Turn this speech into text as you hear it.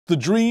The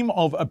dream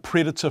of a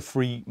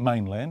predator-free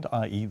mainland,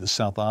 i.e. the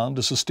South Island,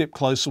 is a step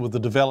closer with the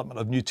development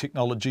of new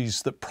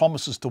technologies that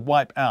promises to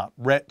wipe out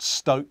rats,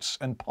 stoats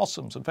and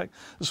possums. In fact,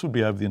 this would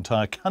be over the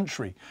entire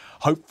country,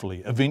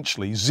 hopefully,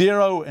 eventually.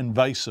 Zero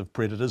Invasive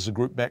Predators, a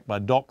group backed by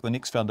DOC, the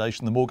Next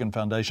Foundation, the Morgan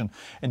Foundation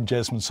and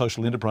Jasmine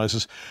Social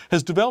Enterprises,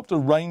 has developed a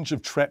range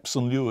of traps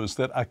and lures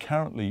that are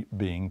currently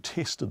being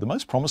tested. The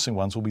most promising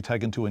ones will be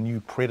taken to a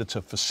new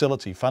predator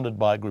facility funded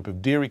by a group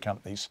of dairy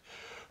companies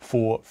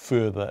for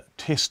further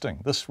testing.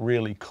 This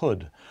really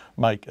could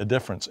make a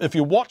difference. If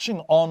you're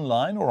watching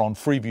online or on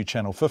Freeview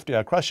Channel 50,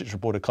 our Christchurch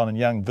reporter Colin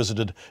Young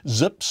visited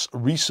Zip's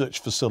research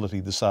facility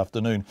this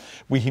afternoon,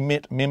 where he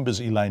met members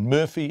Elaine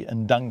Murphy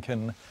and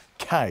Duncan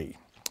Kay.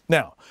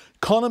 Now,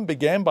 Colin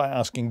began by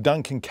asking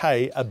Duncan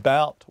Kay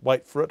about,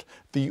 wait for it,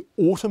 the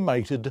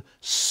automated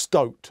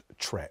stoat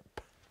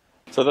trap.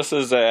 So this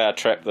is our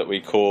trap that we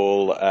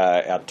call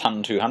our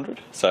Ton 200.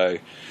 So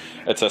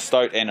it's a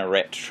stoat and a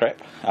rat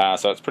trap.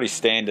 So it's pretty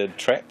standard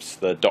traps,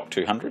 the DOC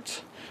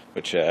 200s,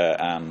 which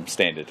are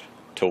standard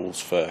tools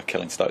for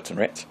killing stoats and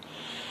rats.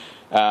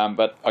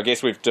 But I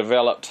guess we've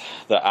developed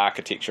the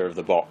architecture of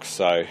the box.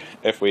 So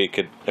if we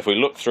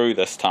look through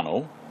this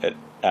tunnel,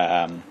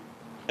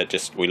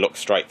 we look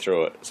straight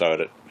through it, so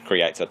it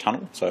creates a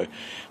tunnel. So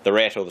the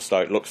rat or the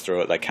stoat looks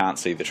through it, they can't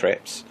see the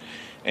traps.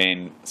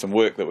 And some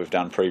work that we've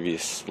done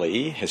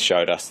previously has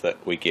showed us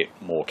that we get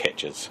more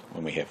catches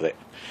when we have that.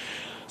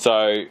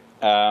 So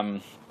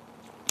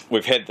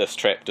we've had this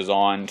trap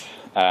designed.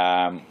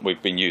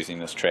 We've been using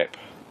this trap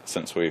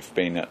since we've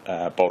been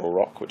at Bottle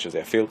Rock, which is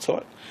our field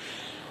site.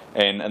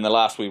 And in the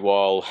last wee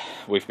while,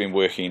 we've been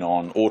working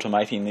on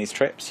automating these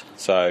traps.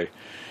 So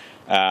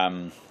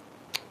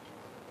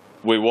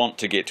we want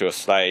to get to a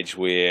stage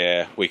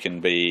where we can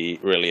be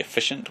really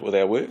efficient with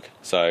our work.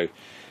 So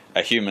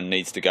a human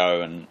needs to go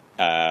and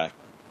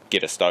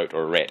get a stoat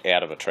or a rat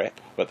out of a trap,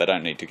 but they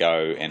don't need to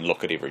go and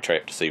look at every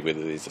trap to see whether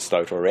there's a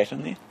stoat or a rat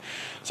in there.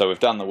 So we've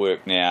done the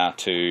work now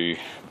to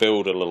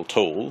build a little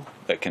tool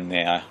that can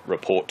now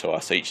report to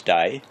us each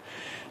day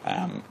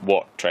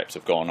what traps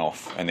have gone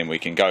off, and then we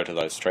can go to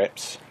those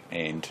traps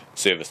and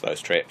service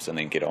those traps and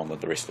then get on with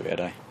the rest of our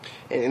day.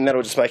 And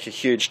that'll just make a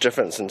huge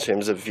difference in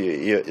terms of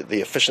the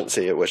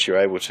efficiency at which you're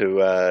able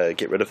to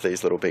get rid of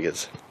these little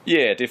beggars.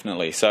 Yeah,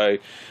 definitely. So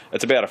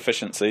it's about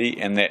efficiency,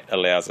 and that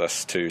allows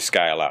us to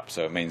scale up.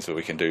 So it means that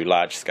we can do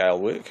large scale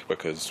work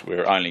because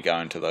we're only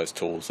going to those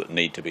tools that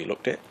need to be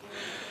looked at.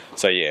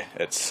 So yeah,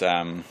 it's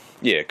a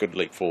good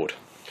leap forward.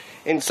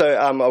 And so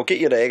I'll get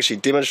you to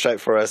actually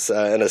demonstrate for us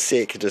in a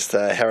sec just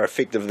how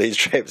effective these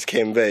traps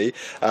can be.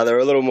 They're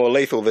a little more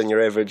lethal than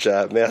your average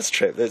mouse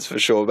trap, that's for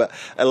sure. But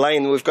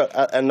Elaine, we've got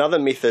another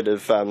method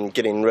of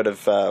getting rid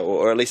of,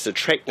 or at least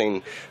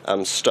attracting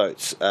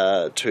stoats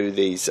to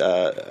these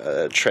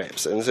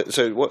traps. And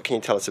so what can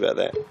you tell us about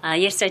that?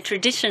 Yes, so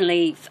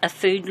traditionally a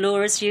food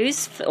lure is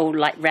used, or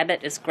like rabbit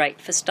is great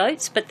for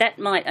stoats, but that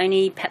might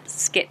only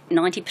perhaps get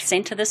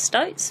 90% of the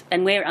stoats,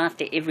 and we're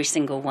after every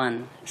single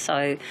one.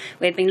 So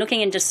we've been looking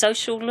into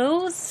social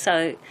lures,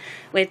 so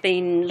we've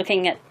been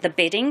looking at the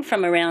bedding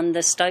from around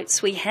the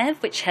stoats we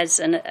have, which has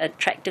an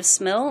attractive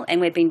smell,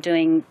 and we've been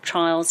doing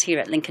trials here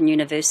at Lincoln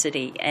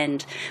University,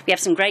 and we have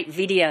some great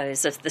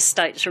videos of the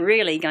stoats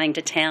really going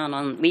to town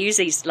on. We use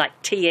these like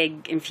tea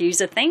egg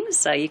infuser things,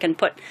 so you can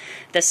put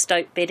the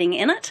stoat bedding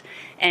in it,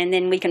 and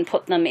then we can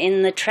put them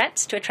in the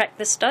traps to attract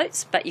the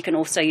stoats, but you can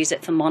also use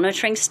it for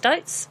monitoring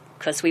stoats,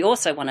 because we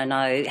also want to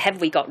know,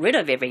 have we got rid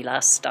of every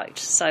last stoat?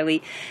 So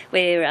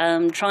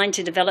we're trying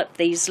to develop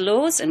these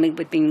lures, and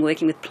we've been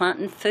working with Plant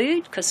and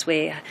Food, because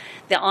the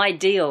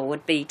ideal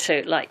would be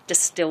to like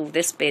distill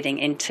this bedding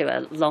into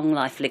a long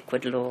life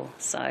liquid lure.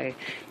 So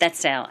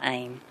that's our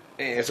aim.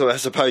 Yeah, so I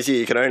suppose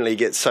you can only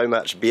get so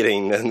much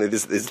bedding, and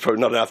there's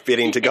probably not enough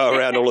bedding to go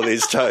around all of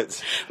these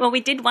stoats. Well,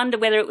 we did wonder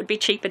whether it would be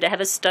cheaper to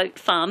have a stoat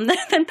farm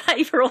than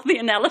pay for all the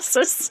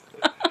analysis.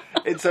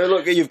 And so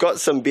look, you've got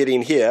some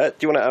bedding here.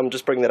 Do you want to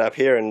just bring that up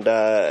here? And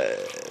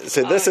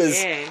so this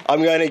is, yeah.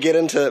 I'm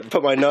going to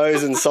put my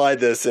nose inside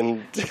this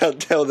and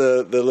tell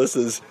the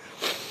listeners.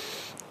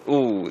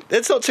 Ooh,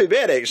 that's not too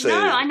bad, actually. No,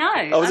 I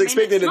know. I was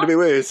expecting it to be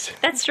worse.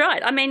 That's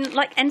right. I mean,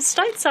 and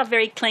stoats are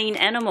very clean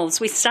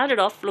animals. We started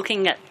off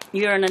looking at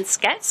urine and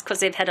scats because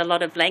they've had a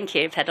lot of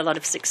Landcare have had a lot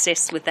of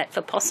success with that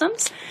for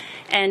possums.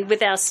 And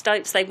with our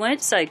stoats, they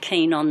weren't so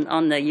keen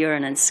on the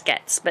urine and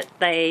scats, but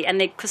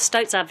because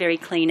stoats are very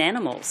clean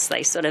animals.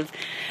 They sort of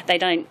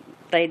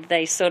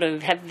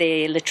have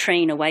their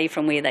latrine away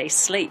from where they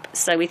sleep.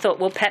 So we thought,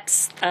 well,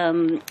 perhaps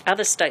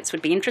other stoats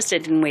would be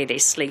interested in where they're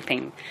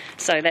sleeping.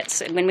 So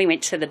that's when we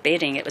went to the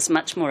bedding, it was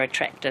much more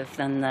attractive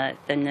than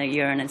the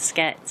urine and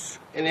scats.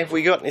 And have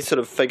we got any sort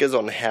of figures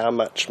on how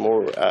much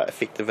more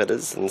effective it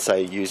is than,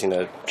 say, using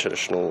a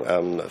traditional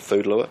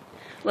food lure?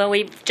 Well,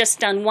 we've just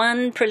done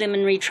one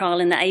preliminary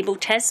trial in the Abel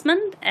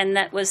Tasman, and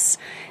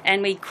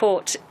we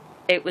caught.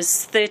 It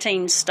was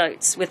 13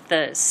 stoats with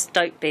the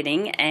stoat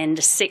bedding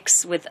and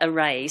 6 with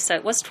array, so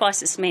it was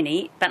twice as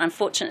many, but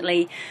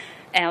unfortunately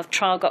our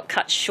trial got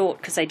cut short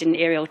because they did an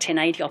aerial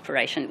 1080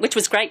 operation, which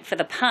was great for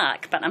the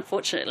park, but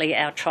unfortunately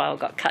our trial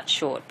got cut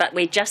short. But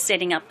we're just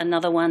setting up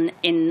another one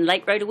in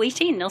Lake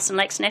Rodawiti, in Nelson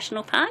Lakes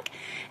National Park,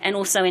 and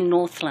also in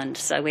Northland.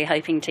 So we're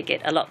hoping to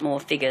get a lot more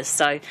figures.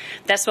 So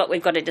that's what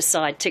we've got to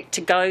decide.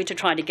 To go to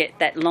try to get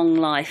that long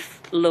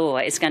life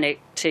lure is going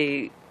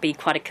to be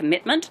quite a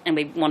commitment, and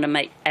we want to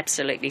make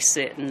absolutely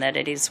certain that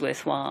it is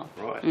worthwhile.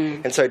 Right.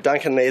 And so,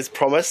 Duncan, as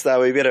promised,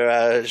 we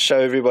better show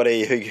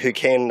everybody who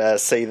can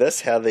see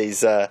this how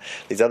these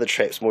other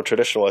traps, more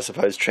traditional, I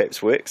suppose,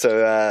 traps work.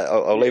 So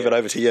I'll leave it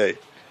over to you.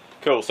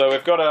 Cool. So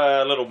we've got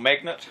a little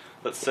magnet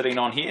that's sitting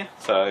on here.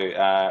 So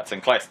it's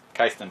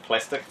encased in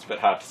plastic. It's a bit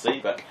hard to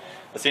see, but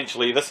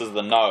essentially this is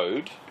the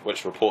node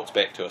which reports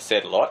back to a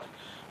satellite,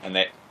 and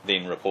that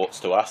then reports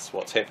to us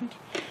what's happened.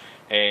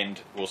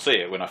 And we'll see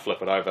it when I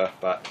flip it over,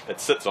 but it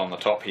sits on the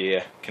top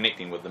here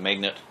connecting with the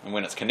magnet, and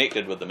when it's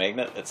connected with the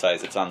magnet it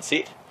says it's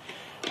unset,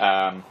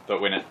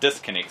 but when it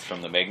disconnects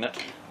from the magnet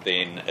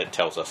then it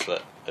tells us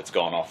that it's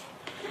gone off.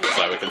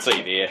 So we can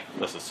see there,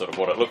 this is sort of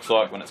what it looks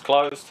like when it's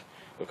closed.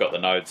 We've got the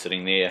node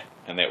sitting there,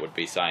 and that would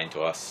be saying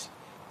to us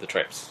the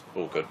trap's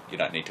all good, you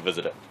don't need to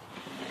visit it.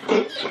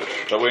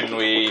 But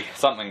when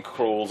something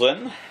crawls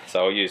in,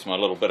 so I'll use my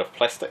little bit of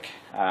plastic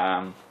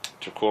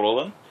to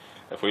crawl in.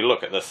 If we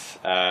look at this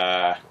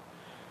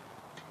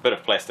bit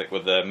of plastic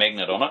with the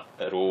magnet on it,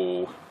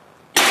 it'll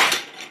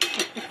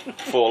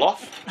fall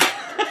off.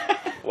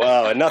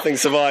 Wow, and nothing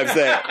survives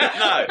that.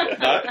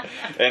 No.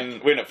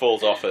 And when it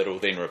falls off, it'll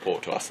then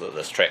report to us that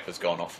this trap has gone off.